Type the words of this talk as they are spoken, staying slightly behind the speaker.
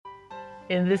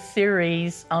In this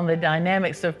series on the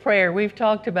dynamics of prayer, we've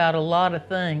talked about a lot of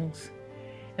things.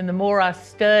 And the more I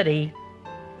study,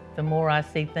 the more I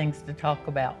see things to talk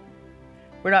about.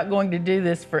 We're not going to do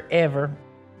this forever,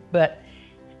 but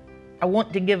I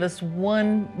want to give us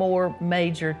one more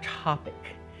major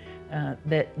topic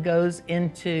that goes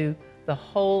into the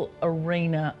whole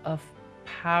arena of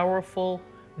powerful,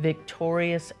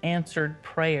 victorious, answered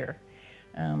prayer.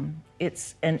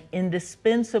 It's an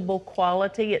indispensable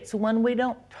quality. It's one we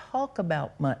don't talk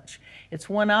about much. It's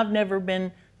one I've never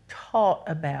been taught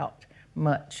about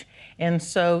much. And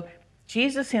so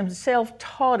Jesus himself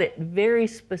taught it very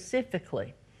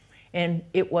specifically. And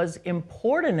it was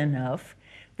important enough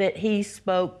that he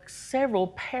spoke several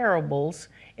parables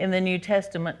in the New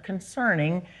Testament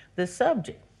concerning the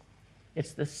subject.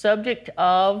 It's the subject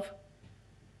of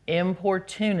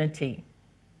importunity.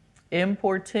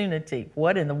 Importunity.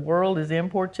 What in the world is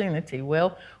importunity?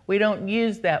 Well, we don't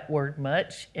use that word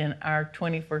much in our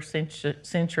 21st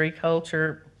century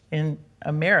culture in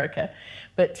America.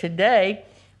 But today,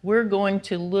 we're going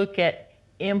to look at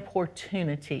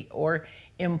importunity or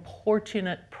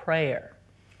importunate prayer.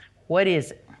 What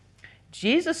is it?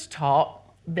 Jesus taught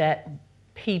that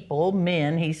people,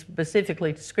 men, he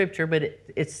specifically to Scripture, but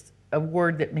it's a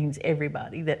word that means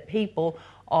everybody, that people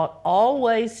ought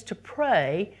always to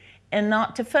pray and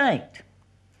not to faint.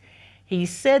 He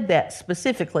said that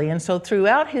specifically, and so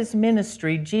throughout his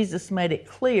ministry, Jesus made it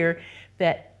clear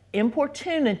that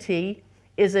importunity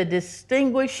is a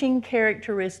distinguishing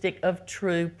characteristic of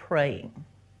true praying.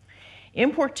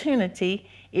 Importunity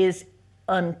is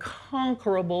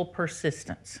unconquerable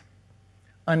persistence.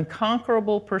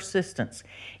 Unconquerable persistence.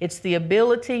 It's the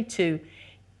ability to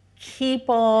keep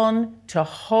on, to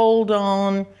hold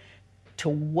on, to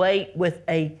wait with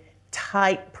a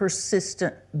tight,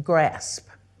 persistent grasp.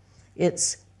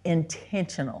 It's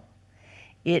intentional.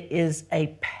 It is a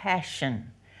passion.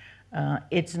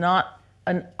 It's not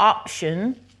an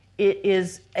option. It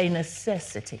is a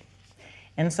necessity.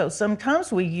 And so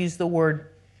sometimes we use the word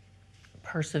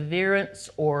perseverance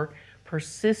or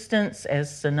persistence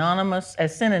as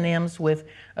synonyms with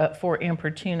for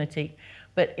importunity.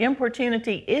 But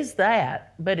importunity is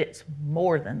that, but it's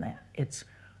more than that. It's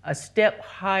a step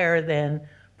higher than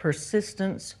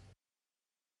persistence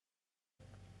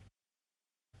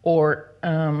or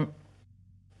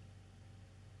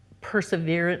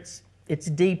perseverance. It's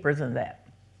deeper than that.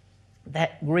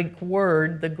 That Greek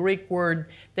word, the Greek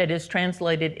word that is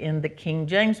translated in the King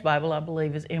James Bible, I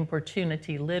believe, is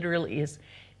importunity, literally is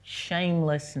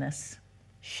shamelessness.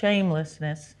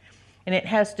 Shamelessness. And it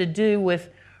has to do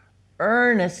with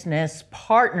earnestness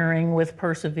partnering with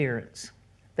perseverance.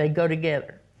 They go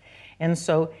together. And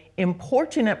so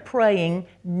importunate praying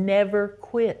never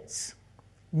quits.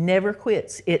 Never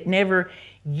quits. It never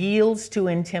yields to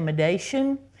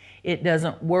intimidation. It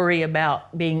doesn't worry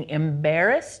about being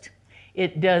embarrassed.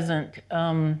 It doesn't,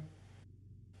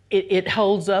 it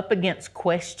holds up against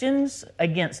questions,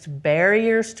 against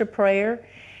barriers to prayer,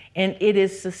 and it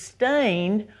is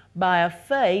sustained by a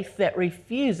faith that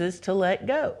refuses to let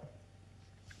go.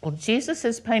 Well, Jesus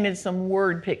has painted some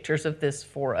word pictures of this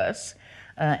for us,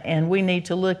 and we need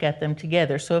to look at them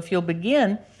together. So if you'll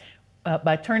begin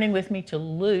by turning with me to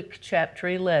Luke chapter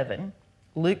 11.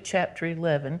 Luke chapter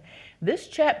 11. This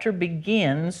chapter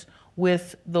begins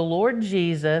with the Lord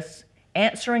Jesus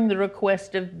answering the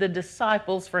request of the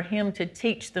disciples for him to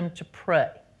teach them to pray.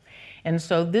 And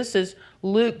so this is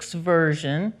Luke's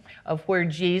version of where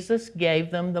Jesus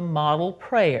gave them the model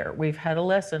prayer. We've had a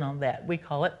lesson on that. We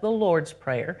call it the Lord's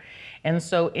Prayer. And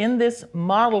so in this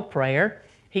model prayer,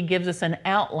 he gives us an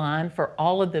outline for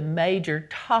all of the major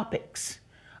topics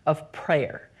of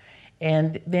prayer.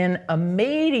 And then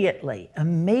immediately,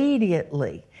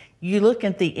 you look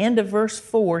at the end of verse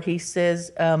 4, he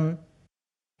says, and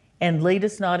lead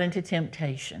us not into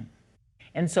temptation.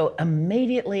 And so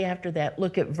immediately after that,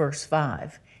 look at verse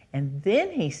 5. And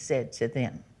then he said to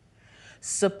them,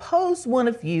 suppose one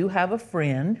of you have a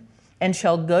friend and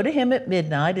shall go to him at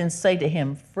midnight and say to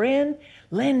him, friend,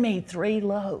 lend me 3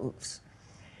 loaves.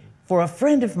 For a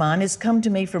friend of mine has come to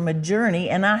me from a journey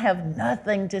and I have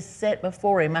nothing to set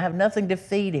before him. I have nothing to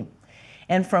feed him.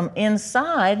 And from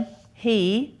inside,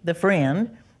 he, the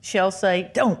friend, shall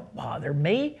say, don't bother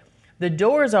me. The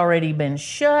door's already been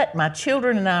shut. My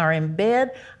children and I are in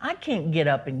bed. I can't get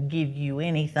up and give you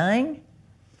anything.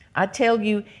 I tell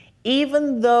you,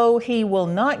 even though he will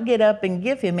not get up and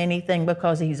give him anything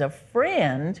because he's a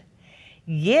friend,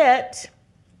 yet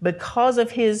because of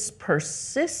his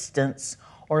persistence,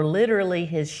 or literally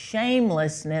his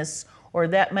shamelessness, or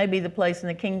that may be the place in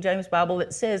the King James Bible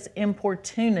that says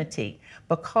importunity,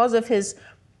 because of his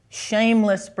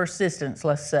shameless persistence,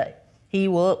 let's say. He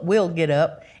will get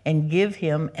up and give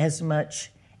him as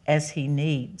much as he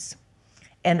needs.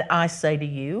 And I say to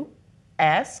you,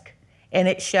 ask, and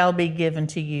it shall be given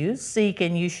to you. Seek,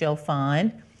 and you shall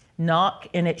find. Knock,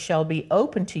 and it shall be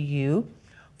open to you.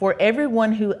 For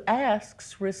everyone who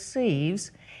asks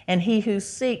receives, and he who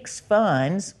seeks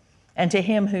finds, and to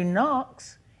him who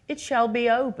knocks it shall be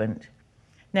opened.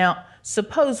 Now,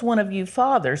 suppose one of you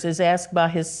fathers is asked by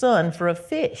his son for a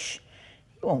fish.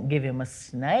 He won't give him a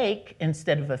snake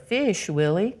instead of a fish,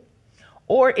 will he?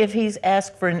 Or if he's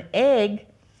asked for an egg,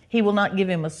 he will not give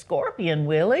him a scorpion,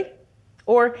 will he?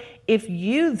 Or if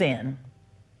you then,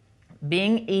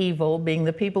 being evil, being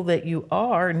the people that you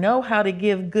are, know how to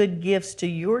give good gifts to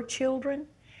your children,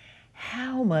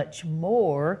 how much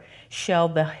more shall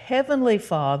the Heavenly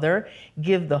Father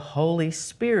give the Holy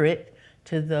Spirit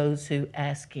to those who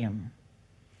ask him?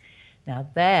 Now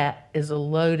that is a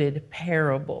loaded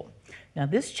parable. Now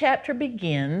this chapter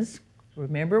begins,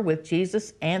 remember, with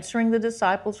Jesus answering the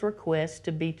disciples' request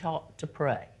to be taught to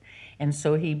pray. And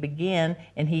so he began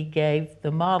and he gave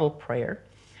the model prayer.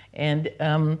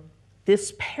 And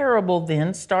this parable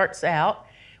then starts out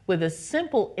with a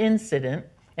simple incident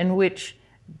in which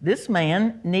this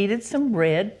man needed some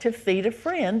bread to feed a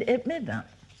friend at midnight.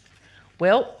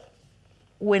 Well,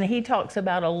 when he talks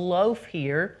about a loaf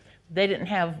here, they didn't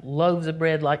have loaves of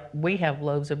bread like we have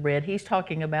loaves of bread. He's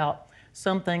talking about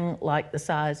something like the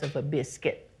size of a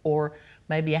biscuit or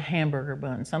maybe a hamburger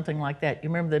bun, something like that. You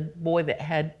remember the boy that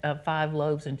had 5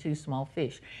 loaves and 2 small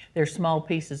fish? They're small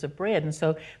pieces of bread. And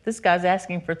so this guy's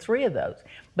asking for 3 of those.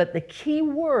 But the key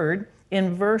word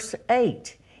in verse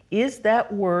 8 is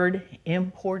that word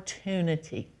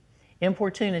importunity.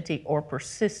 Importunity or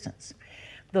persistence.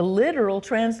 The literal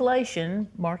translation,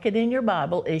 mark it in your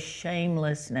Bible, is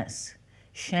shamelessness.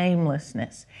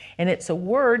 Shamelessness. And it's a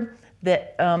word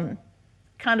that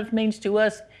kind of means to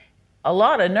us a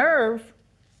lot of nerve.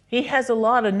 He has a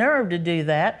lot of nerve to do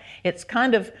that. It's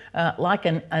kind of like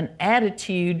an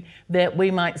attitude that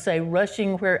we might say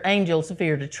rushing where angels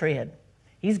fear to tread.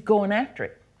 He's going after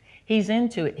it. He's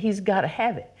into it. He's got to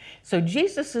have it. So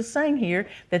Jesus is saying here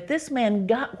that this man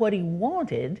got what he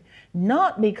wanted,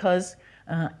 not because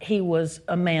he was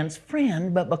a man's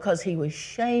friend, but because he was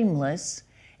shameless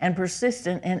and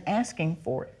persistent in asking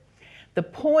for it. The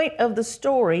point of the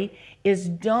story is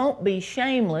don't be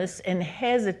shameless and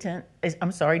hesitant,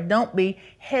 don't be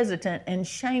hesitant and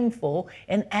shameful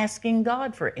in asking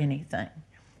God for anything.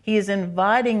 He is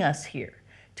inviting us here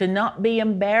to not be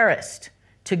embarrassed,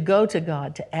 to go to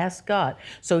God, to ask God.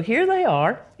 So here they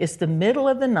are, it's the middle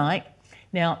of the night.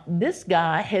 Now this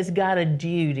guy has got a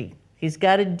duty. He's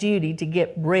got a duty to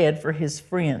get bread for his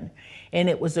friend. And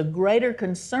it was a greater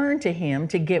concern to him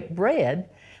to get bread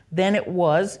than it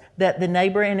was that the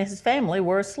neighbor and his family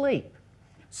were asleep.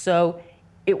 So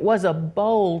it was a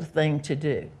bold thing to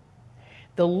do.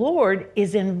 The Lord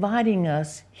is inviting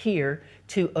us here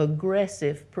to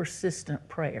aggressive, persistent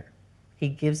prayer. He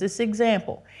gives this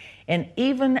example. And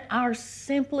even our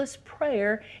simplest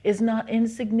prayer is not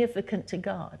insignificant to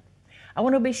God. I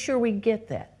want to be sure we get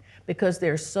that, because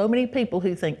there are so many people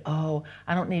who think, oh,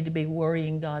 I don't need to be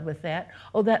worrying God with that.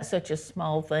 Oh, that's such a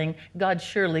small thing. God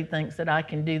surely thinks that I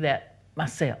can do that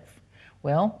myself.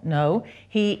 Well, no,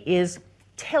 he is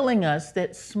telling us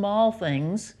that small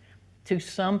things to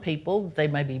some people, they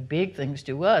may be big things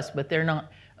to us, but they're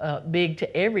not big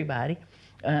to everybody,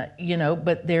 but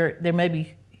they may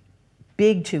be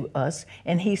big to us.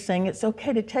 And he's saying it's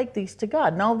okay to take these to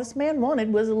God. And all this man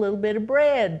wanted was a little bit of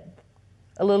bread.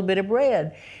 A little bit of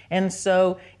bread. And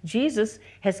so Jesus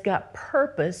has got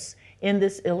purpose in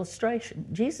this illustration.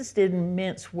 Jesus didn't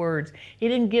mince words. He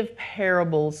didn't give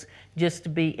parables just to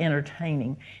be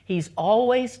entertaining. He's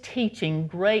always teaching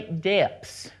great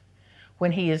depths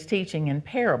when he is teaching in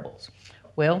parables.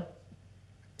 Well,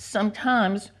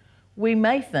 sometimes we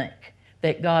may think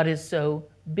that God is so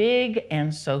big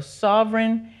and so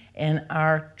sovereign and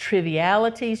our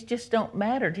trivialities just don't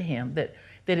matter to him, that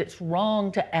it's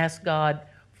wrong to ask God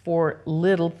for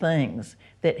little things,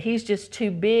 that he's just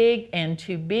too big and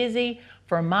too busy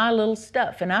for my little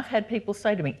stuff. And I've had people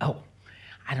say to me, oh,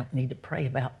 I don't need to pray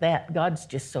about that. God's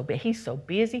just so big. He's so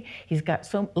busy. He's got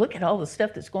look at all the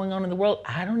stuff that's going on in the world.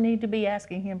 I don't need to be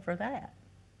asking him for that.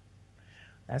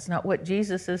 That's not what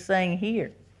Jesus is saying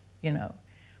here.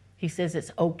 He says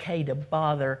it's okay to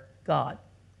bother God,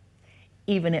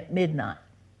 even at midnight.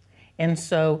 And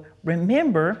so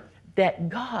remember that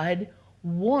God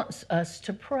wants us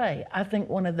to pray. I think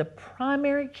one of the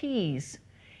primary keys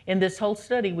in this whole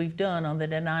study we've done on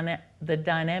the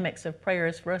dynamics of prayer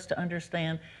is for us to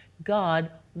understand God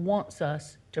wants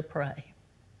us to pray.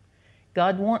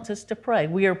 God wants us to pray.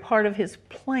 We are part of His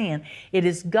plan. It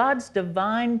is God's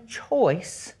divine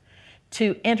choice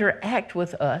to interact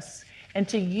with us and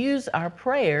to use our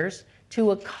prayers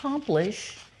to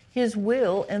accomplish His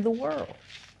will in the world.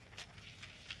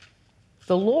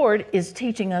 The Lord is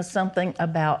teaching us something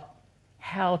about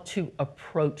how to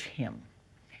approach Him.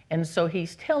 And so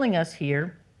He's telling us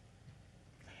here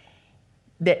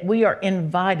that we are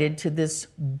invited to this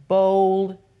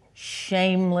bold,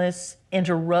 shameless,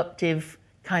 interruptive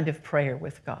kind of prayer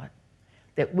with God,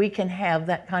 that we can have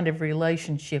that kind of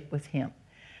relationship with Him.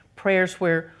 Prayers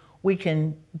where we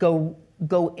can go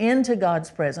into God's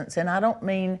presence, and I don't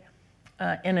mean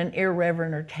in an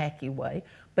irreverent or tacky way,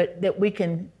 but that we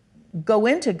can go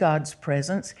into God's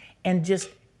presence and just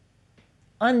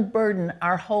unburden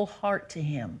our whole heart to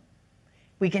Him.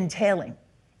 We can tell Him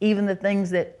even the things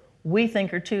that we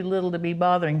think are too little to be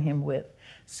bothering Him with.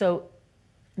 So,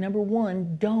 number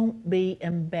one, don't be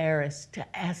embarrassed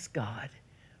to ask God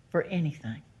for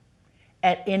anything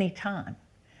at any time.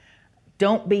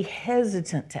 Don't be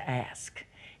hesitant to ask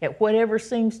at whatever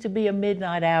seems to be a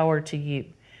midnight hour to you,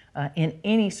 in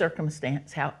any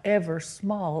circumstance, however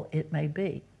small it may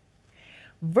be.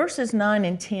 Verses 9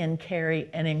 and 10 carry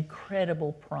an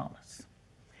incredible promise.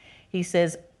 He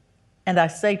says, "And I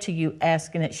say to you,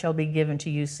 ask and it shall be given to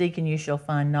you, seek and you shall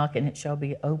find, knock and it shall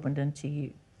be opened unto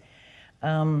you."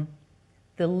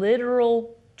 The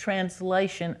literal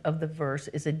translation of the verse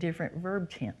is a different verb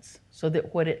tense, so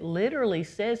that what it literally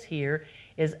says here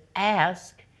is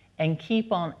ask and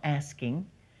keep on asking,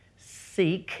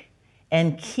 seek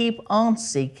and keep on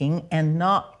seeking, and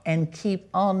knock and keep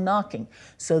on knocking.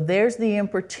 So there's the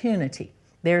importunity,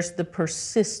 there's the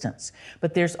persistence,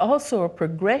 but there's also a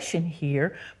progression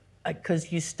here,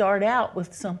 because you start out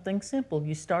with something simple.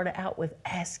 You start out with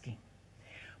asking.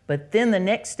 But then the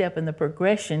next step in the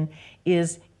progression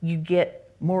is you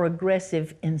get more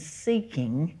aggressive in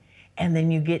seeking, and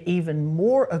then you get even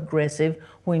more aggressive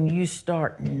when you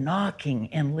start knocking,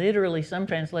 and literally some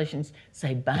translations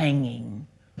say banging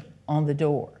on the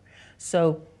door.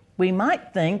 So we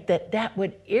might think that that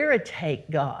would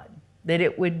irritate God, that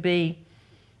it would be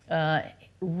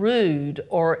rude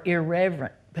or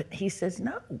irreverent. But He says,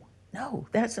 no,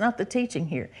 that's not the teaching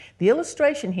here. The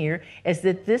illustration here is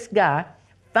that this guy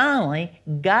finally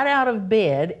got out of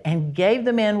bed and gave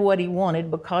the man what he wanted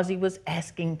because he was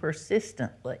asking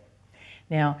persistently.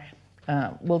 Now,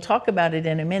 we'll talk about it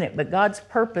in a minute, but God's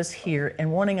purpose here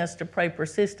in wanting us to pray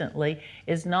persistently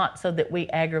is not so that we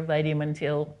aggravate Him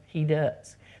until He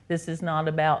does. This is not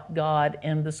about God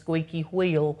and the squeaky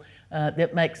wheel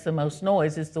that makes the most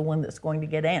noise is the one that's going to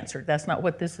get answered. That's not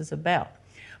what this is about.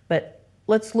 But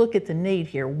let's look at the need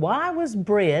here. Why was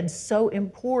bread so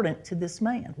important to this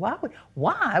man?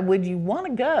 Why would you want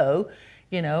to go,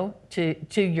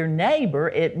 to your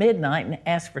neighbor at midnight and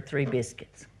ask for 3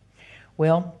 biscuits?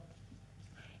 Well,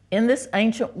 in this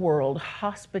ancient world,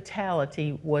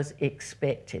 hospitality was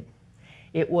expected.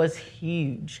 It was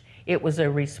huge. It was a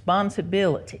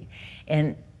responsibility,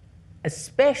 and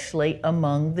especially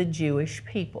among the Jewish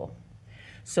people.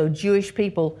 So Jewish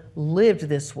people lived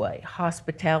this way.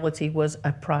 Hospitality was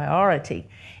a priority.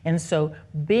 And so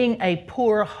being a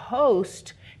poor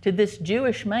host to this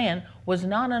Jewish man was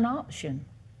not an option.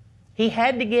 He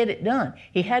had to get it done.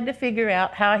 He had to figure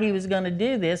out how he was going to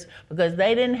do this because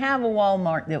they didn't have a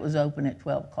Walmart that was open at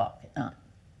 12 o'clock at night.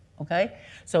 Okay?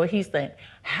 So he's thinking,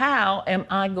 how am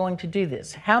I going to do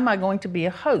this? How am I going to be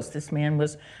a host? This man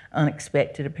was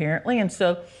unexpected, apparently. And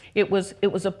so it was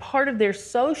a part of their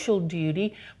social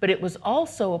duty, but it was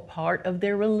also a part of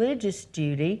their religious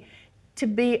duty to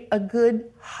be a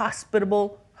good,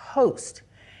 hospitable host.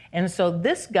 And so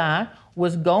this guy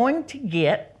was going to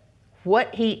get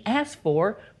what he asked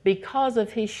for because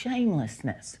of his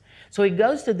shamelessness. So he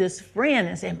goes to this friend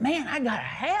and said, man, I got to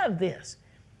have this.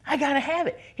 I got to have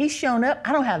it. He's shown up.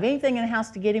 I don't have anything in the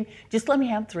house to get him. Just let me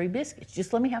have 3 biscuits.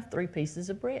 Just let me have 3 pieces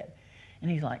of bread.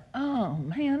 And he's like, oh,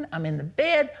 man, I'm in the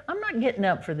bed. I'm not getting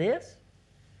up for this.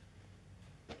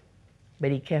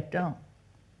 But he kept on.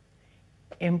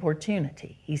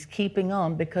 Importunity. He's keeping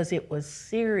on because it was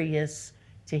serious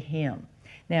to him.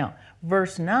 Now,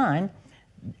 verse 9,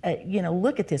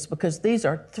 look at this, because these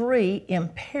are 3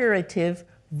 imperative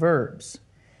verbs.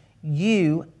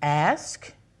 You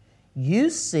ask, you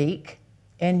seek,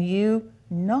 and you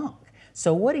knock.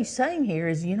 So what he's saying here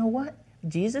is, you know what?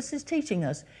 Jesus is teaching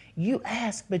us, you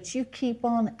ask, but you keep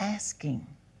on asking.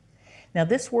 Now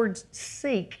this word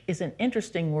seek is an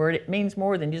interesting word. It means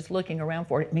more than just looking around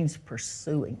for it. It means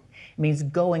pursuing. It means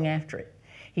going after it.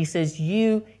 He says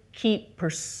you keep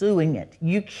pursuing it.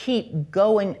 You keep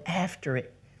going after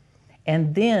it.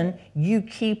 And then you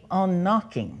keep on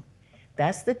knocking.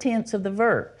 That's the tense of the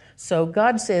verb. So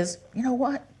God says, you know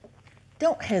what?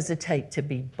 Don't hesitate to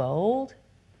be bold.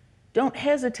 Don't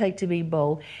hesitate to be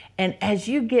bold. And as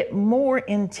you get more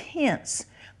intense,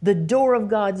 the door of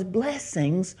God's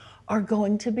blessings are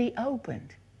going to be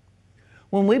opened.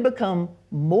 When we become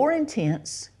more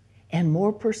intense and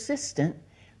more persistent,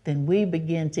 then we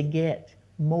begin to get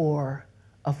more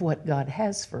of what God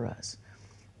has for us.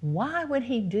 Why would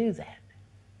He do that?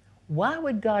 Why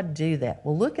would God do that?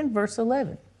 Well, look in verse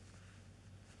 11.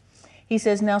 He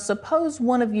says, now suppose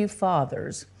one of you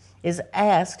fathers is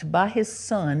asked by his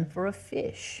son for a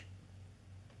fish.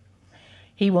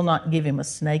 He will not give him a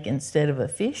snake instead of a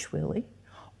fish, will he?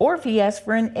 Or if he asks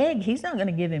for an egg, he's not going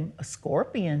to give him a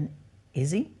scorpion,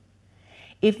 is he?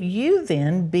 If you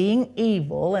then, being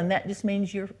evil, and that just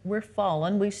means we're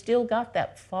fallen, we've still got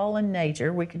that fallen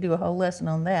nature. We could do a whole lesson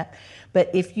on that.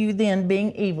 But if you then,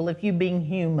 being evil, if you being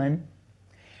human,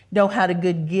 know how to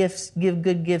give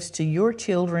good gifts to your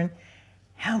children,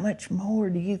 how much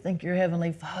more do you think your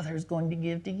Heavenly Father is going to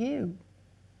give to you?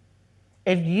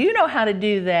 If you know how to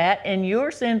do that in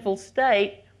your sinful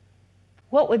state,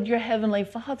 what would your Heavenly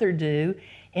Father do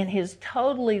in His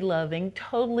totally loving,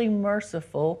 totally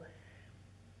merciful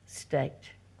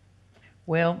state?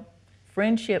 Well,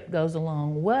 friendship goes a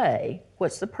long way.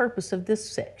 What's the purpose of this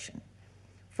section?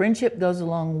 Friendship goes a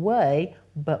long way,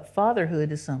 but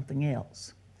fatherhood is something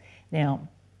else. Now,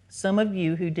 some of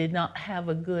you who did not have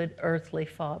a good earthly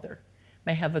father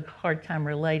may have a hard time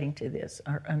relating to this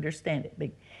or understand it, but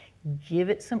give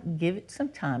it some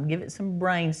time, give it some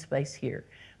brain space here.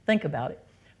 Think about it,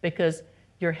 because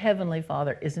your Heavenly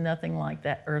Father is nothing like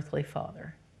that earthly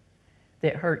father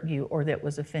that hurt you or that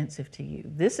was offensive to you.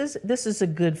 This is a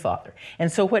good father. And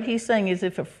so what he's saying is,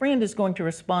 if a friend is going to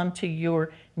respond to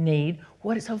your need,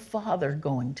 what is a father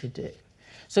going to do?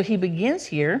 So he begins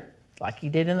here, like he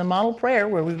did in the model prayer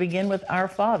where we begin with our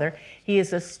Father. He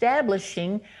is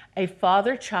establishing a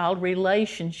father-child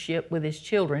relationship with his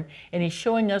children, and he's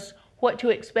showing us what to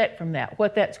expect from that,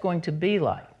 what that's going to be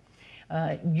like.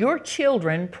 Your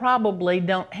children probably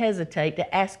don't hesitate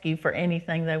to ask you for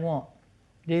anything they want,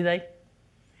 do they?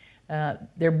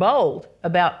 They're bold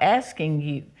about asking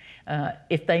you.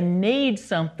 If they need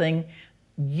something,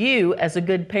 you as a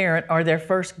good parent are their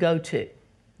first go-to.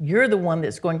 You're the one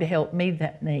that's going to help meet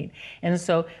that need. And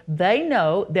so they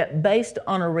know that based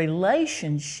on a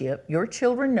relationship, your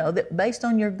children know that based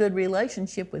on your good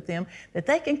relationship with them, that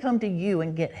they can come to you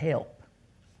and get help.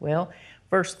 Well,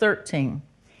 verse 13,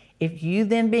 if you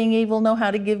then being evil know how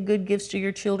to give good gifts to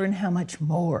your children, how much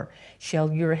more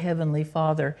shall your Heavenly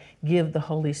Father give the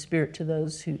Holy Spirit to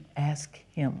those who ask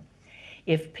Him?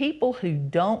 If people who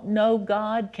don't know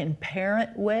God can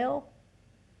parent well,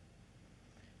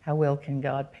 how well can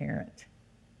God parent?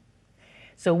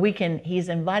 So He's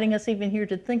inviting us even here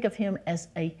to think of Him as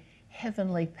a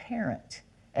heavenly parent,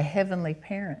 a heavenly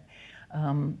parent.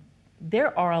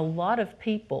 There are a lot of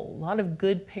people, a lot of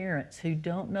good parents who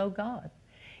don't know God.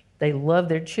 They love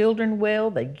their children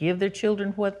well, they give their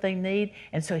children what they need,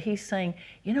 and so He's saying,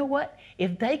 you know what?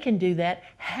 If they can do that,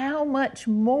 how much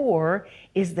more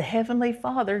is the Heavenly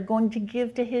Father going to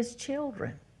give to His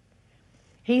children?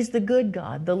 He's the good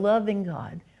God, the loving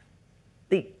God,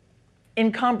 the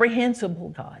incomprehensible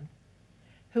God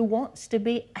who wants to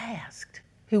be asked,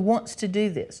 who wants to do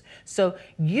this. So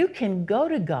you can go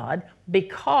to God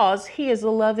because He is a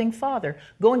loving Father.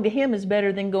 Going to Him is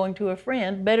better than going to a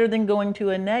friend, better than going to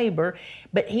a neighbor,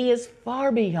 but He is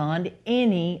far beyond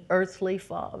any earthly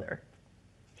father.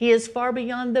 He is far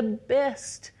beyond the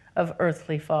best of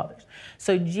earthly fathers.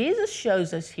 So Jesus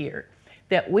shows us here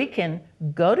that we can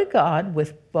go to God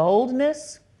with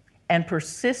boldness and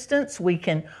persistence. We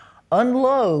can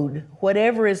unload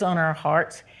whatever is on our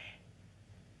hearts,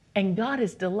 and God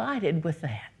is delighted with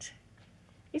that.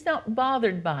 He's not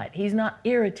bothered by it. He's not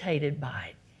irritated by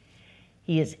it.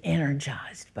 He is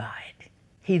energized by it.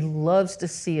 He loves to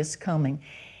see us coming.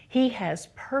 He has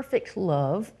perfect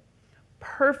love,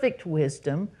 perfect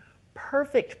wisdom,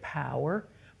 perfect power,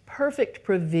 perfect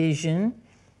provision,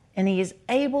 and He is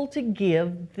able to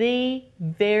give the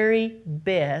very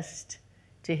best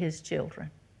to His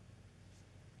children.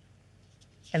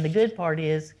 And the good part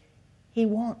is, He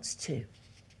wants to.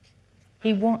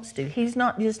 He wants to. He's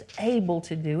not just able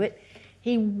to do it,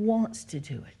 He wants to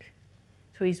do it.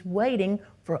 So He's waiting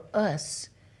for us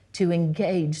to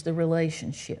engage the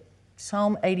relationship.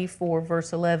 Psalm 84,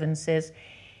 verse 11 says,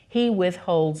 He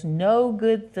withholds no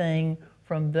good thing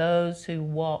from those who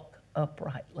walk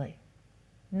uprightly.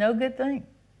 No good thing.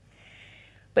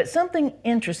 But something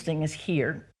interesting is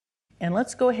here, and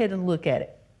let's go ahead and look at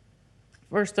it.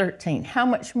 Verse 13, how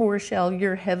much more shall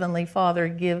your Heavenly Father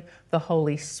give the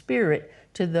Holy Spirit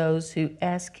to those who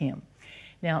ask him.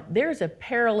 Now, there's a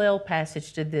parallel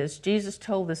passage to this. Jesus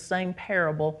told the same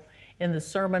parable in the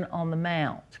Sermon on the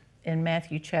Mount in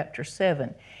Matthew chapter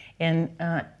 7. And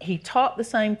he taught the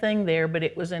same thing there, but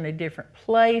it was in a different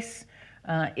place.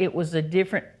 It was a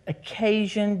different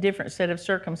occasion, different set of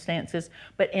circumstances.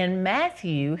 But in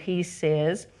Matthew, he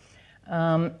says,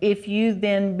 if you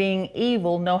then, being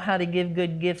evil, know how to give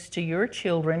good gifts to your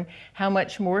children, how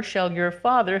much more shall your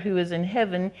Father who is in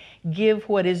heaven give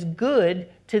what is good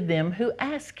to them who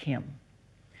ask him?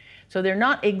 So they're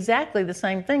not exactly the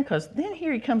same thing, because then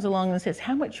here he comes along and says,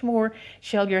 how much more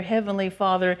shall your heavenly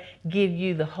Father give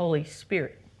you the Holy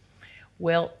Spirit?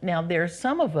 Well, now there's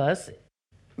some of us,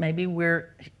 maybe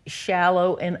we're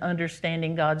shallow in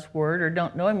understanding God's word or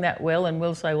don't know him that well, and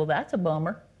we'll say, well, that's a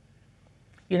bummer.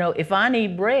 You know, if I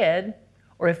need bread,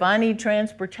 or if I need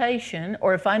transportation,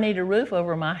 or if I need a roof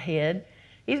over my head,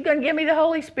 he's going to give me the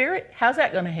Holy Spirit. How's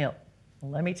that going to help?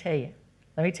 Well, let me tell you.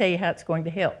 Let me tell you how it's going to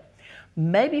help.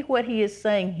 Maybe what he is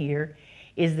saying here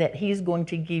is that he's going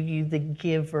to give you the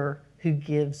giver who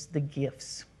gives the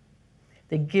gifts.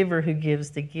 The giver who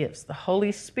gives the gifts. The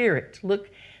Holy Spirit. Look,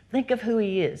 think of who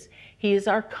he is. He is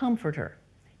our comforter.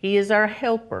 He is our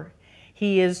helper.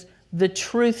 He is the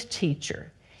truth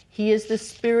teacher. He is the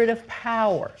Spirit of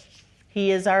power.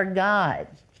 He is our guide.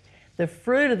 The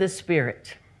fruit of the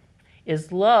Spirit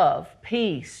is love,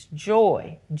 peace,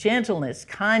 joy, gentleness,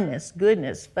 kindness,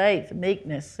 goodness, faith,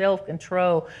 meekness,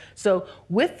 self-control. So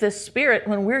with the Spirit,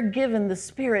 when we're given the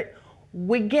Spirit,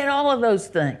 we get all of those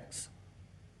things,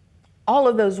 all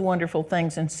of those wonderful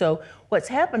things. And so what's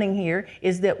happening here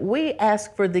is that we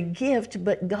ask for the gift,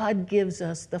 but God gives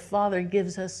us, the Father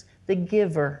gives us the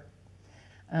giver.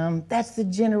 That's the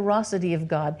generosity of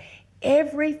God.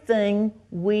 Everything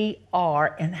we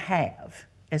are and have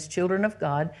as children of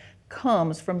God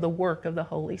comes from the work of the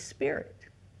Holy Spirit.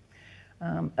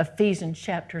 Ephesians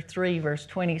chapter 3, verse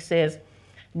 20 says,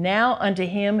 now unto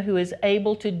him who is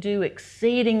able to do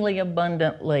exceedingly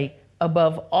abundantly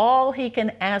above all he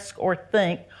can ask or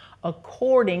think,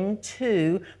 according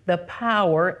to the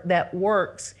power that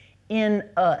works in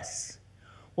us.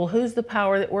 Well, who's the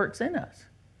power that works in us?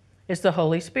 It's the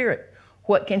Holy Spirit.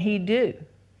 What can he do?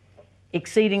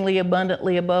 Exceedingly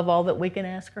abundantly above all that we can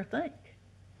ask or think.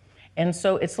 And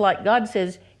so it's like God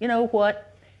says, you know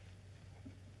what?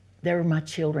 They're my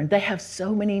children. They have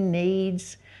so many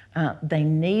needs. They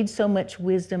need so much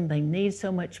wisdom. They need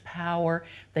so much power.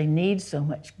 They need so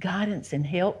much guidance and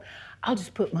help. I'll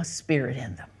just put my Spirit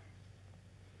in them.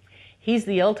 He's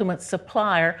the ultimate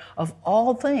supplier of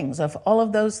all things, of all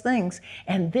of those things.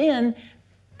 And then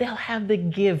they'll have the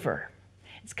giver.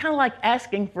 It's kind of like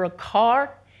asking for a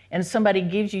car and somebody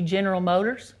gives you General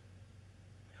Motors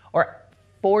or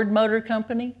Ford Motor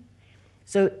Company.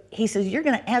 So he says, you're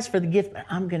going to ask for the gift, but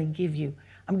I'm going to give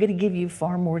you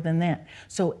far more than that.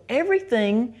 So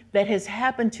everything that has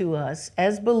happened to us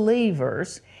as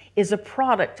believers is a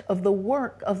product of the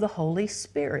work of the Holy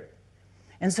Spirit.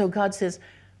 And so God says,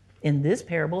 in this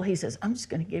parable, he says, I'm just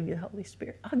going to give you the Holy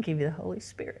Spirit. I'll give you the Holy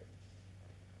Spirit.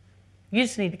 You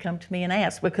just need to come to me and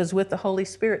ask, because with the Holy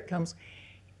Spirit comes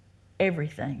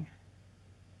everything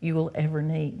you will ever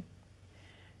need.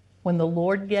 When the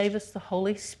Lord gave us the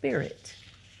Holy Spirit,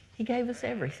 he gave us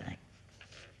everything.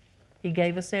 He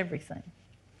gave us everything.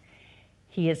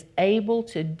 He is able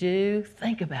to do,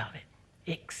 think about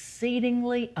it,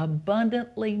 exceedingly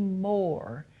abundantly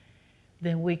more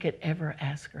than we could ever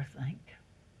ask or think.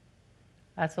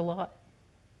 That's a lot.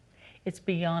 It's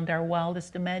beyond our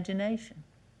wildest imagination.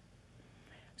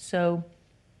 So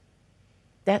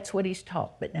that's what he's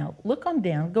taught. But now look on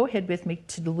down, go ahead with me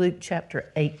to Luke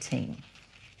chapter 18.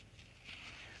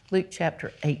 Luke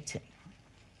chapter 18.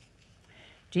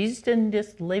 Jesus didn't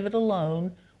just leave it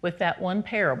alone with that one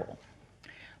parable.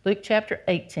 Luke chapter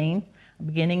 18,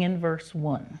 beginning in verse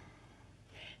 1.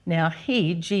 Now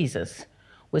he, Jesus,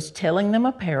 was telling them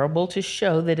a parable to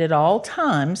show that at all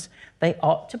times they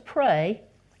ought to pray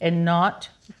and not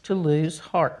to lose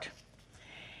heart,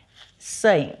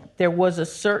 saying, there was in a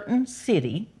certain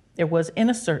city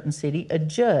a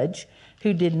judge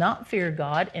who did not fear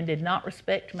God and did not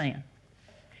respect man.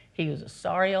 He was a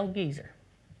sorry old geezer.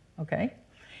 Okay?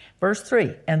 Verse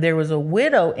 3, and there was a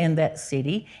widow in that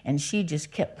city, and she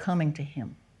just kept coming to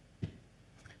him,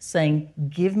 saying,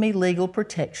 give me legal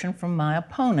protection from my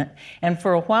opponent. And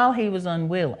for a while he was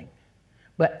unwilling.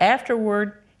 But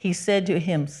afterward he said to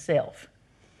himself,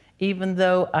 even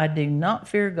though I do not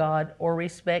fear God or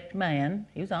respect man,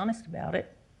 he was honest about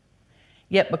it,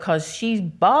 yet because she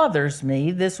bothers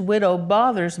me, this widow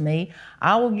bothers me,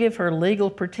 I will give her legal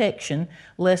protection,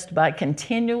 lest by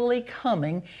continually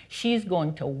coming, she's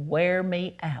going to wear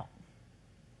me out.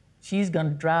 She's going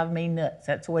to drive me nuts.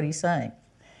 That's what he's saying.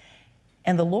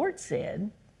 And the Lord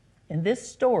said, in this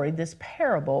story, this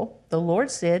parable, the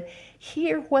Lord said,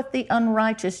 hear what the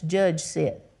unrighteous judge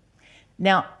said.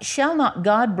 Now, shall not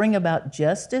God bring about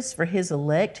justice for his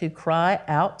elect who cry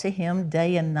out to him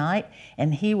day and night,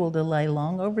 and he will delay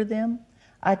long over them?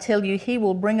 I tell you, he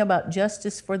will bring about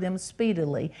justice for them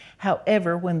speedily.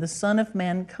 However, when the Son of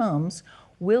Man comes,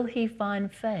 will he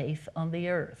find faith on the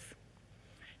earth?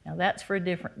 Now, that's for a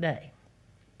different day.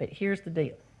 But here's the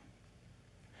deal.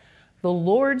 The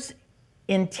Lord's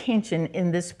intention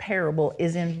in this parable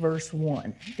is in verse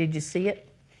 1. Did you see it?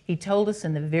 He told us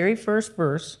in the very first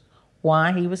verse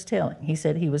why he was telling. He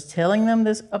said he was telling them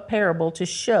a parable to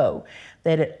show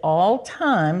that at all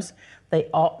times they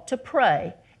ought to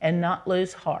pray and not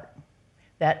lose heart.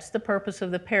 That's the purpose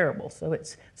of the parable. So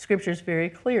Scripture's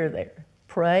very clear there.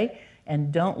 Pray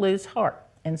and don't lose heart.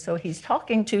 And so he's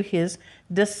talking to his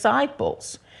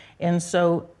disciples. And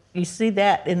so you see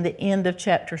that in the end of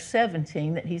chapter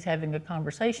 17, that he's having a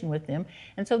conversation with them.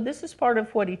 And so this is part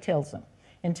of what he tells them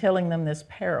in telling them this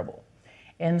parable.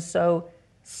 And so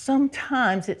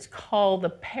sometimes it's called the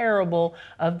parable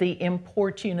of the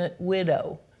importunate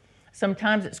widow.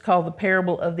 Sometimes it's called the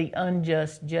parable of the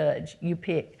unjust judge. You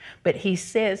pick. But he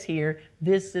says here,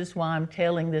 this is why I'm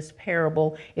telling this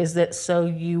parable, is that so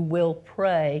you will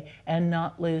pray and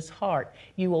not lose heart.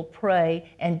 You will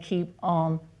pray and keep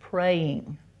on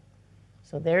praying.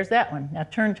 So there's that one. Now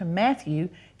turn to Matthew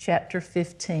chapter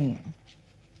 15.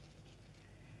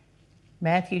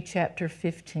 Matthew chapter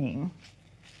 15,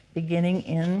 beginning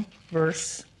in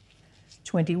verse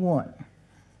 21.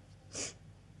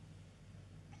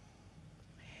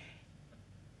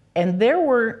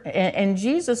 And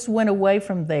Jesus went away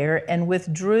from there and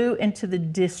withdrew into the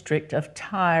district of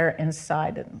Tyre and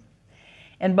Sidon.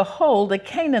 And behold, a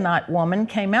Canaanite woman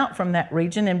came out from that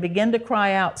region and began to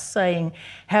cry out, saying,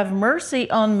 have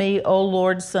mercy on me, O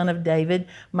Lord, Son of David.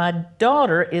 My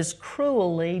daughter is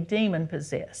cruelly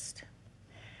demon-possessed.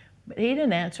 But he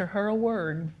didn't answer her a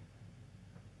word.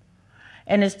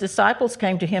 And his disciples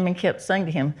came to him and kept saying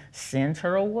to him, send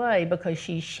her away, because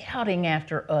she's shouting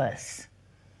after us.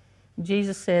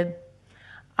 Jesus said,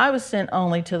 I was sent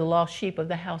only to the lost sheep of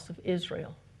the house of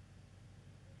Israel.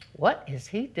 What is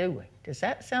he doing? Does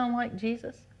that sound like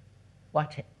Jesus?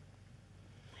 Watch it.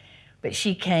 But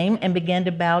she came and began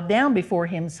to bow down before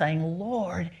him, saying,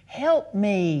 Lord, help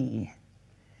me.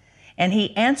 And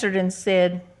he answered and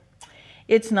said,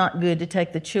 it's not good to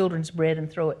take the children's bread and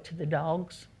throw it to the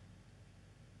dogs.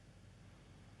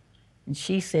 And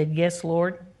she said, yes,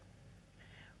 Lord.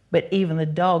 But even the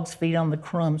dogs feed on the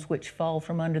crumbs which fall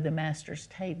from under the master's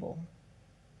table.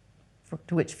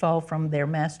 Which fall from their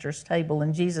master's table.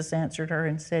 And Jesus answered her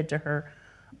and said to her,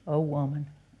 O woman,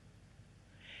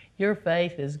 your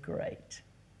faith is great.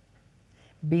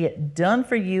 Be it done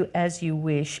for you as you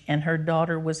wish. And her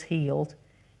daughter was healed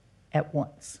at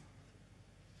once.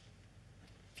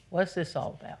 What's this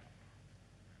all about?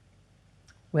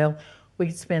 Well, we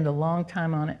could spend a long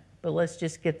time on it, but let's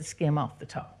just get the skim off the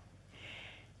top.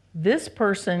 This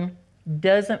person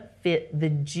doesn't fit the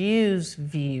Jews'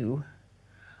 view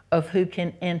of who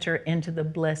can enter into the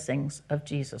blessings of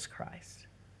Jesus Christ.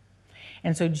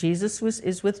 And so Jesus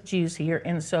is with Jews here.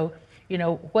 And so,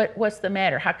 what's the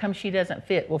matter? How come she doesn't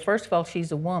fit? Well, first of all,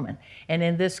 she's a woman. And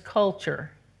in this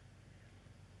culture,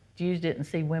 Jews didn't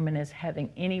see women as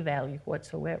having any value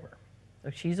whatsoever. So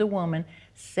she's a woman.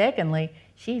 Secondly,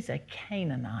 she's a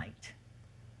Canaanite.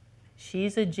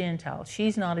 She's a Gentile.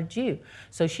 She's not a Jew.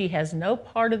 So she has no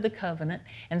part of the covenant.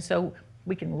 And so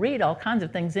we can read all kinds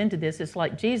of things into this. It's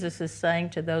like Jesus is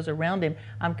saying to those around him,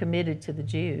 I'm committed to the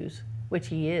Jews, which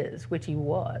he is, which he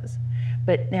was.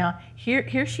 But now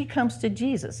here she comes to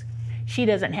Jesus. She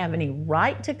doesn't have any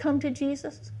right to come to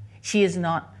Jesus. She is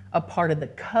not a part of the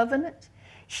covenant.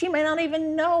 She may not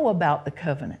even know about the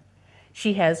covenant.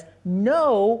 She has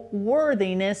no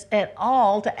worthiness at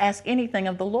all to ask anything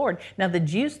of the Lord. Now, the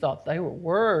Jews thought they were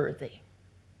worthy,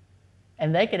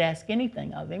 and they could ask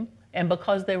anything of him. And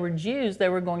because they were Jews, they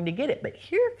were going to get it. But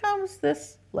here comes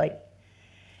this lady.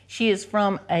 She is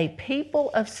from a people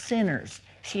of sinners.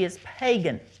 She is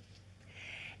pagan.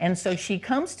 And so she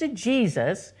comes to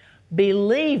Jesus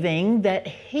believing that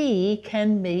he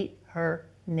can meet her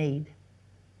need.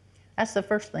 That's the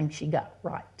first thing she got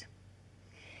right.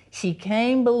 She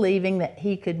came believing that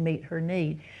he could meet her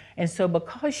need. And so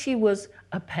because she was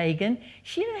a pagan,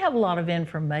 she didn't have a lot of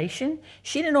information.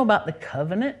 She didn't know about the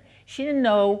covenant. She didn't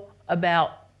know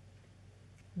about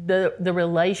the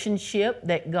relationship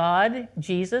that God,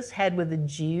 Jesus, had with the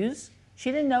Jews.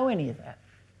 She didn't know any of that.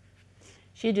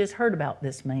 She had just heard about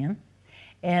this man.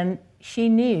 And she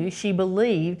knew, she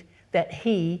believed that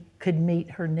he could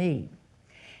meet her need.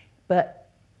 But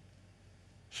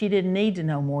she didn't need to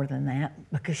know more than that,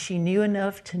 because she knew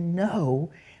enough to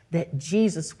know that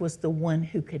Jesus was the one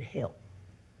who could help.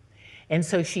 And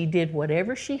so she did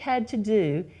whatever she had to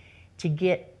do to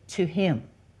get to him.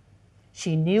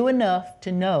 She knew enough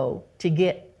to know to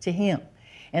get to him.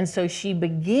 And so she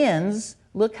begins,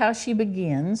 look how she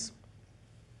begins.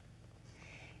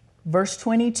 Verse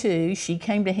 22, she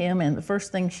came to him, and the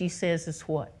first thing she says is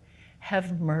what?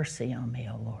 Have mercy on me,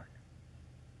 O Lord.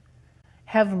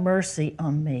 Have mercy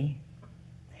on me.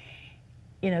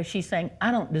 You know, she's saying,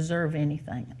 I don't deserve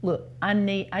anything. Look, I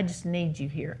just need you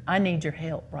here. I need your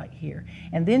help right here.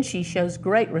 And then she shows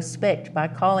great respect by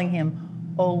calling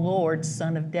him, O Lord,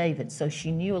 Son of David. So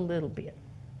she knew a little bit.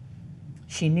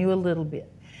 She knew a little bit.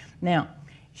 Now,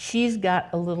 she's got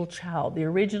a little child. The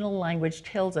original language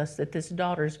tells us that this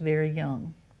daughter's very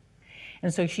young.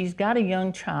 And so she's got a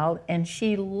young child, and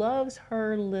she loves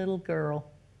her little girl.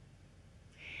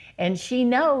 And she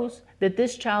knows that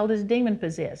this child is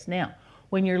demon-possessed. Now,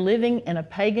 when you're living in a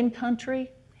pagan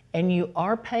country and you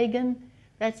are pagan,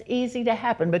 that's easy to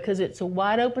happen because it's a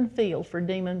wide open field for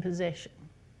demon possession.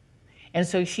 And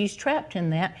so she's trapped in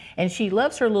that, and she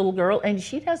loves her little girl, and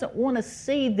she doesn't want to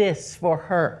see this for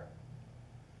her.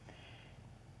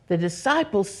 The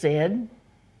disciples said,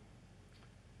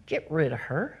 get rid of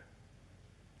her.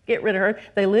 Get rid of her.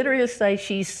 They literally say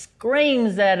she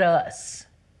screams at us.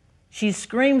 She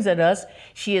screams at us.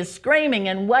 She is screaming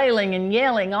and wailing and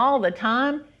yelling all the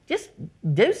time. Just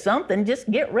do something.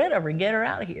 Just get rid of her. Get her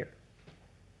out of here.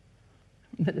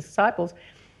 The disciples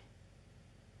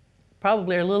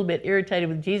probably are a little bit irritated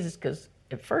with Jesus because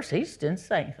at first he just didn't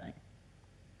say anything.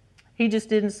 He just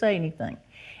didn't say anything.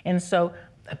 And so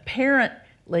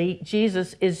apparently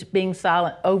Jesus is being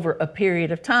silent over a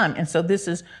period of time. And so this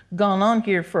has gone on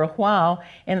here for a while.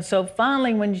 And so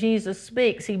finally when Jesus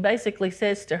speaks, he basically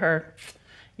says to her,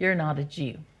 you're not a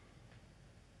Jew.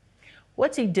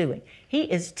 What's he doing? He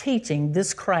is teaching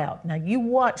this crowd. Now you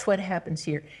watch what happens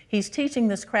here. He's teaching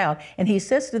this crowd, and he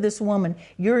says to this woman,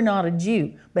 you're not a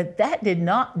Jew. But that did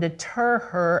not deter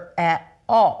her at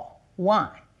all. Why?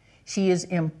 She is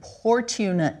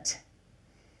importunate.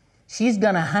 She's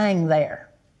going to hang there.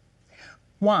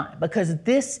 Why? Because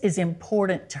this is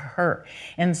important to her.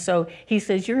 And so he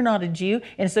says, you're not a Jew.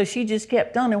 And so she just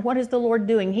kept on. And what is the Lord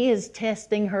doing? He is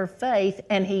testing her faith,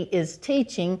 and he is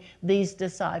teaching these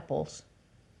disciples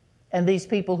and these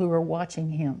people who are watching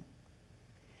him.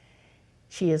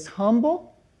 She is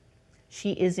humble.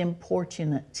 She is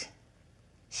importunate.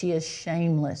 She is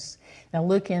shameless. Now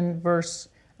look in verse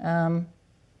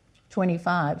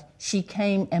 25. She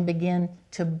came and began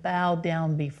to bow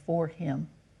down before him.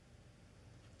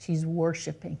 She's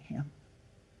worshiping him.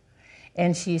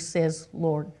 And she says,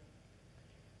 Lord,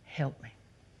 help me.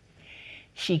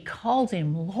 She calls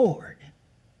him Lord.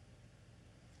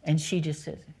 And she just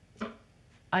says,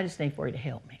 I just need for you to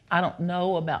help me. I don't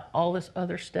know about all this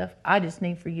other stuff. I just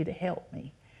need for you to help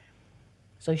me.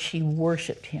 So she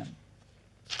worshiped him.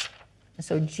 And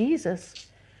so Jesus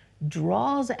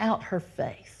draws out her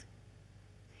faith.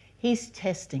 He's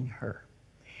testing her.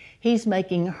 He's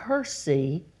making her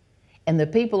see, and the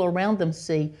people around them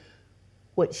see,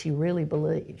 what she really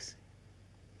believes.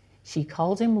 She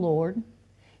calls him Lord.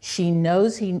 She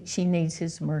knows she needs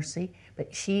his mercy,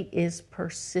 but she is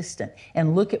persistent.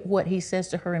 And look at what he says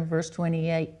to her in verse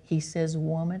 28. He says,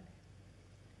 woman,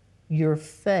 your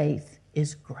faith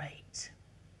is great.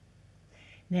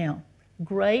 Now,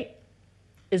 great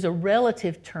is a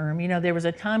relative term. You know, there was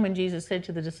a time when Jesus said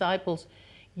to the disciples,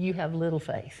 you have little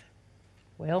faith.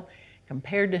 Well,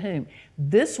 compared to whom?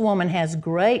 This woman has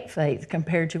great faith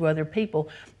compared to other people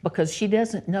because she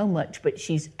doesn't know much, but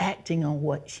she's acting on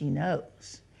what she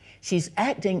knows. She's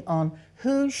acting on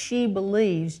who she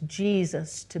believes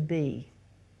Jesus to be.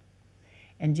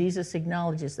 And Jesus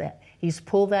acknowledges that. He's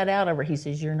pulled that out of her. He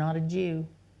says, you're not a Jew.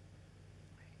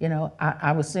 You know,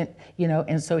 I was sent, you know,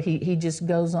 and so he just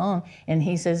goes on and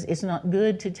he says, it's not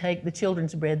good to take the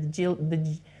children's bread,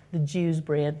 the Jews'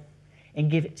 bread,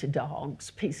 and give it to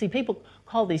dogs. See, people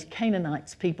call these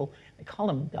Canaanites people, they call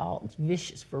them dogs,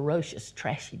 vicious, ferocious,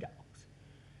 trashy dogs.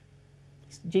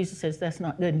 Jesus says, that's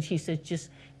not good. And she says,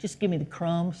 just give me the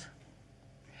crumbs.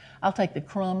 I'll take the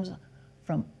crumbs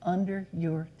from under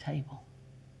your table.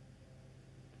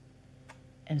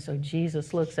 And so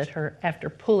Jesus looks at her after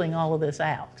pulling all of this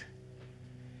out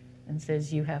and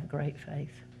says, you have great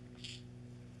faith.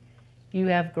 You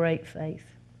have great faith.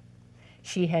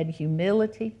 She had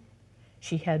humility.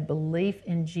 She had belief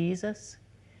in Jesus.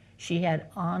 She had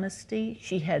honesty.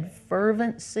 She had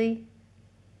fervency.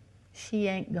 she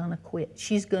ain't going to quit.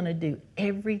 She's going to do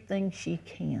everything she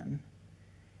can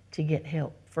to get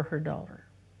help for her daughter.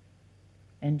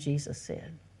 And Jesus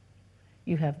said,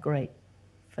 you have great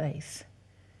faith.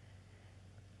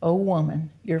 O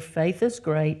woman, your faith is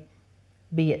great.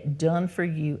 Be it done for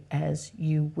you as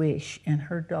you wish. And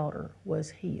her daughter was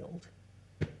healed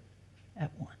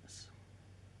at once.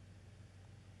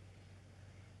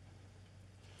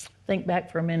 Think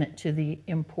back for a minute to the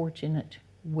importunate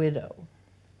widow.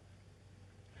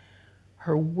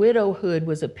 Her widowhood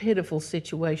was a pitiful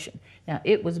situation. Now,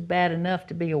 it was bad enough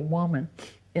to be a woman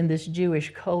in this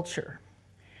Jewish culture,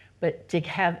 but to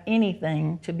have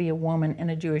anything to be a woman in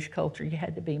a Jewish culture, you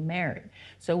had to be married.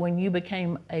 So when you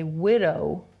became a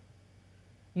widow,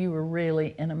 you were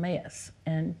really in a mess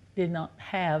and did not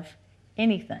have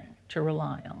anything to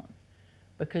rely on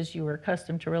because you were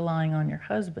accustomed to relying on your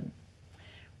husband.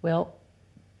 Well,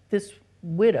 this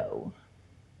widow,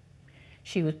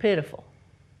 she was pitiful.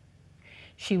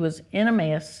 She was in a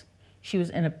mess. She was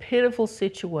in a pitiful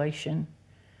situation.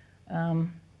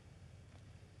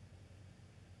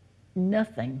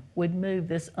 Nothing would move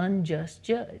this unjust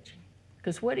judge.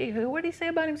 Because what did he say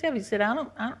about himself? He said, I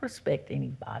don't respect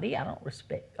anybody. I don't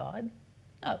respect God.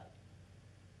 No.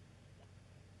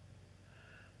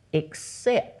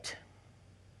 Except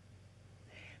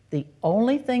the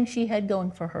only thing she had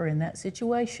going for her in that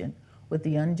situation with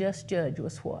the unjust judge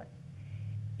was what?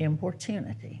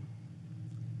 Importunity.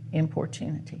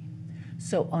 Importunity.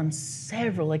 So on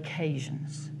several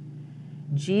occasions,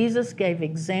 Jesus gave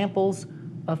examples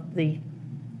of the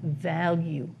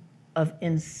value of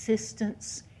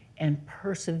insistence and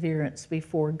perseverance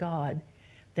before God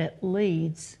that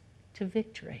leads to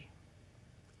victory.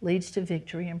 Leads to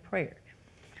victory in prayer.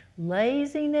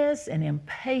 Laziness and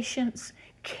impatience,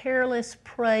 careless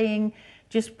praying,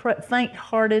 just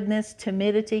faint-heartedness,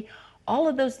 timidity, all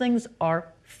of those things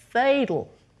are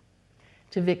fatal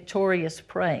to victorious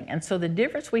praying. And so the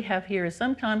difference we have here is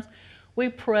sometimes we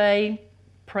pray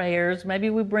prayers, maybe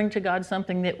we bring to God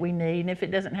something that we need, and if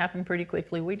it doesn't happen pretty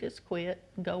quickly, we just quit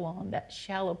and go on. That's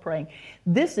shallow praying.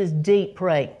 This is deep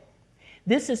praying.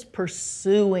 This is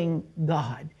pursuing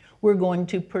God. We're going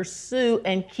to pursue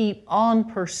and keep on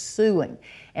pursuing.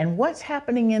 And what's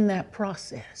happening in that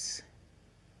process?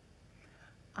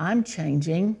 I'm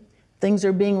changing. Things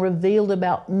are being revealed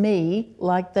about me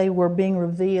like they were being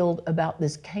revealed about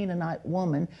this Canaanite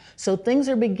woman. So things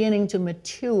are beginning to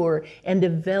mature and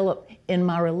develop in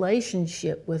my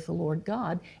relationship with the Lord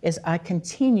God as I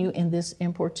continue in this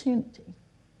importunity.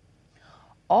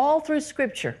 All through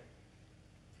Scripture,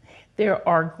 there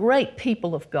are great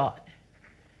people of God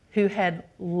who had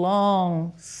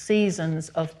long seasons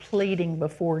of pleading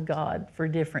before God for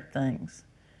different things.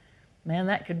 Man,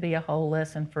 that could be a whole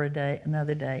lesson for a day,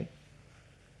 another day.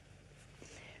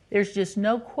 There's just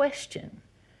no question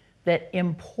that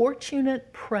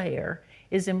importunate prayer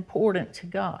is important to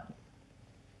God.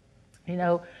 You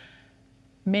know,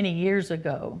 many years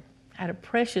ago, I had a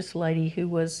precious lady who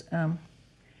was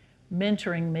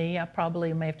mentoring me. I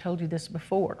probably may have told you this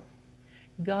before.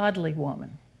 Godly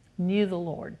woman, knew the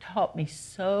Lord, taught me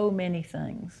so many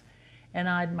things, and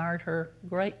I admired her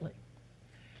greatly.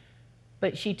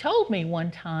 But she told me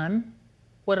one time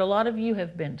what a lot of you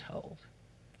have been told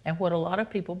and what a lot of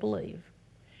people believe.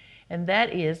 And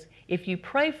that is, if you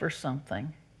pray for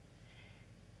something,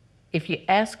 if you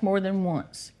ask more than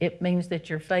once, it means that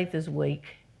your faith is weak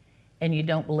and you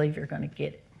don't believe you're going to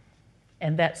get it.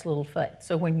 And that's little faith.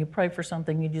 So when you pray for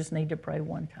something, you just need to pray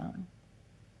one time.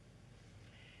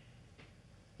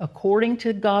 According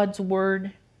to God's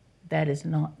word, that is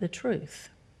not the truth.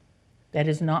 That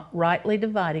is not rightly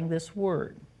dividing this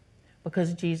word.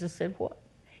 Because Jesus said what?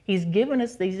 He's given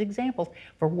us these examples.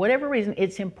 For whatever reason,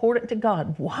 it's important to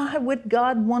God. Why would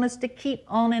God want us to keep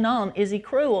on and on? Is He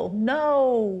cruel?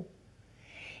 No.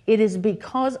 It is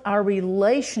because our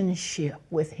relationship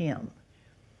with Him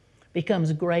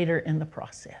becomes greater in the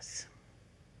process.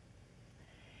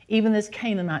 Even this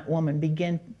Canaanite woman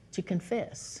began to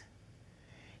confess.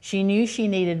 She knew she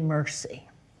needed mercy.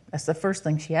 That's the first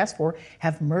thing she asked for,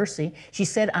 have mercy. She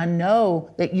said, I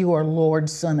know that you are Lord,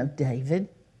 Son of David.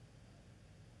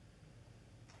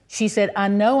 She said, I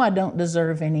know I don't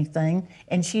deserve anything.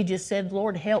 And she just said,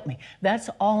 Lord, help me. That's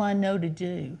all I know to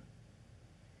do.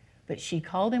 But she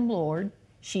called Him Lord.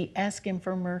 She asked Him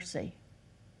for mercy.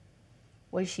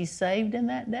 Was she saved in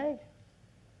that day?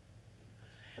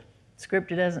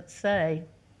 Scripture doesn't say.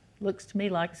 Looks to me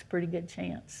like it's a pretty good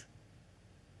chance.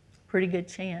 Pretty good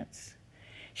chance.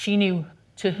 She knew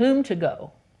to whom to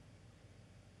go.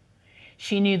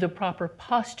 She knew the proper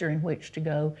posture in which to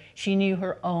go. She knew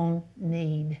her own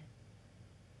need.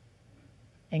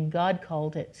 And God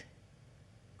called it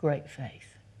Great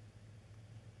faith.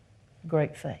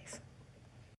 Great faith.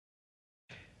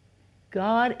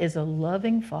 God is a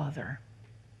loving Father,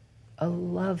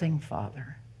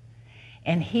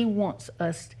 and He wants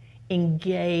us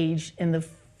engaged in the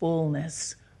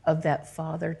fullness of that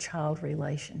father-child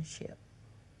relationship,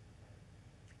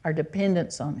 our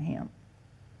dependence on Him.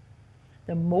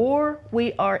 The more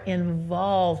we are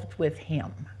involved with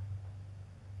Him,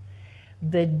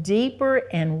 the deeper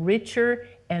and richer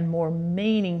and more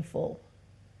meaningful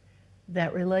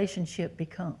that relationship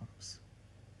becomes.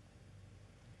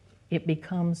 It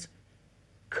becomes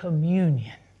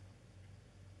communion.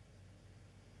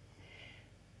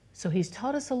 So He's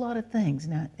taught us a lot of things.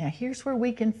 Now here's where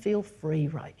we can feel free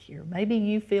right here. Maybe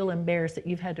you feel embarrassed that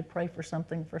you've had to pray for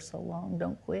something for so long.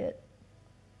 Don't quit.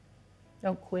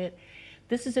 Don't quit.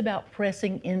 This is about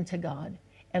pressing into God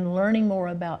and learning more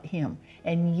about Him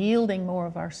and yielding more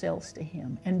of ourselves to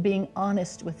Him and being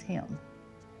honest with Him.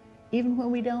 Even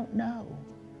when we don't know,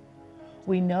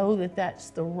 we know that that's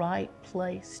the right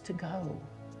place to go.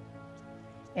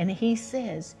 And He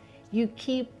says, you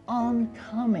keep on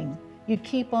coming. You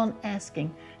keep on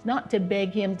asking, not to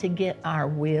beg Him to get our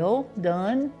will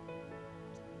done,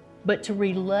 but to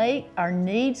relate our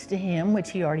needs to Him,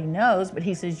 which He already knows, but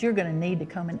He says, you're going to need to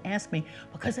come and ask me,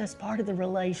 because that's part of the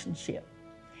relationship.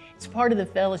 It's part of the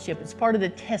fellowship. It's part of the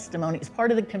testimony. It's part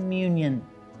of the communion.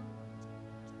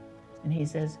 And He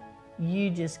says, you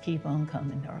just keep on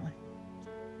coming, darling.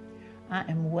 I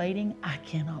am waiting. I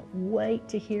cannot wait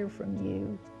to hear from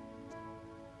you.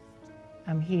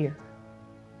 I'm here.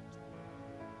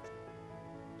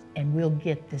 And we'll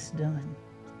get this done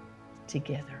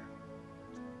together.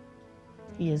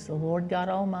 He is the Lord God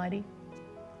Almighty.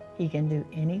 He can do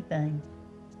anything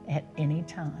at any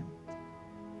time.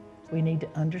 We need to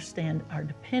understand our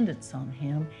dependence on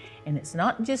Him. And it's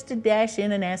not just to dash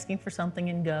in and asking for something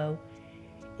and go.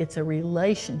 It's a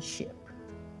relationship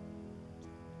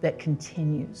that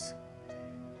continues,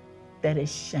 that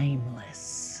is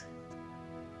shameless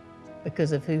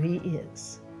because of who He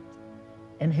is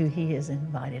and who He has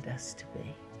invited us to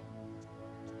be.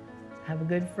 I have a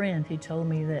good friend who told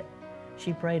me that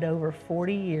she prayed over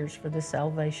 40 years for the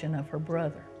salvation of her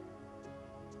brother,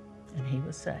 and he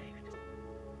was saved.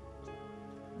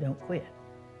 Don't quit.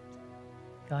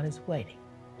 God is waiting,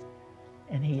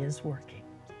 and He is working.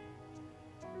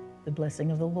 The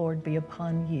blessing of the Lord be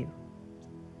upon you.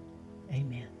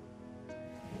 Amen.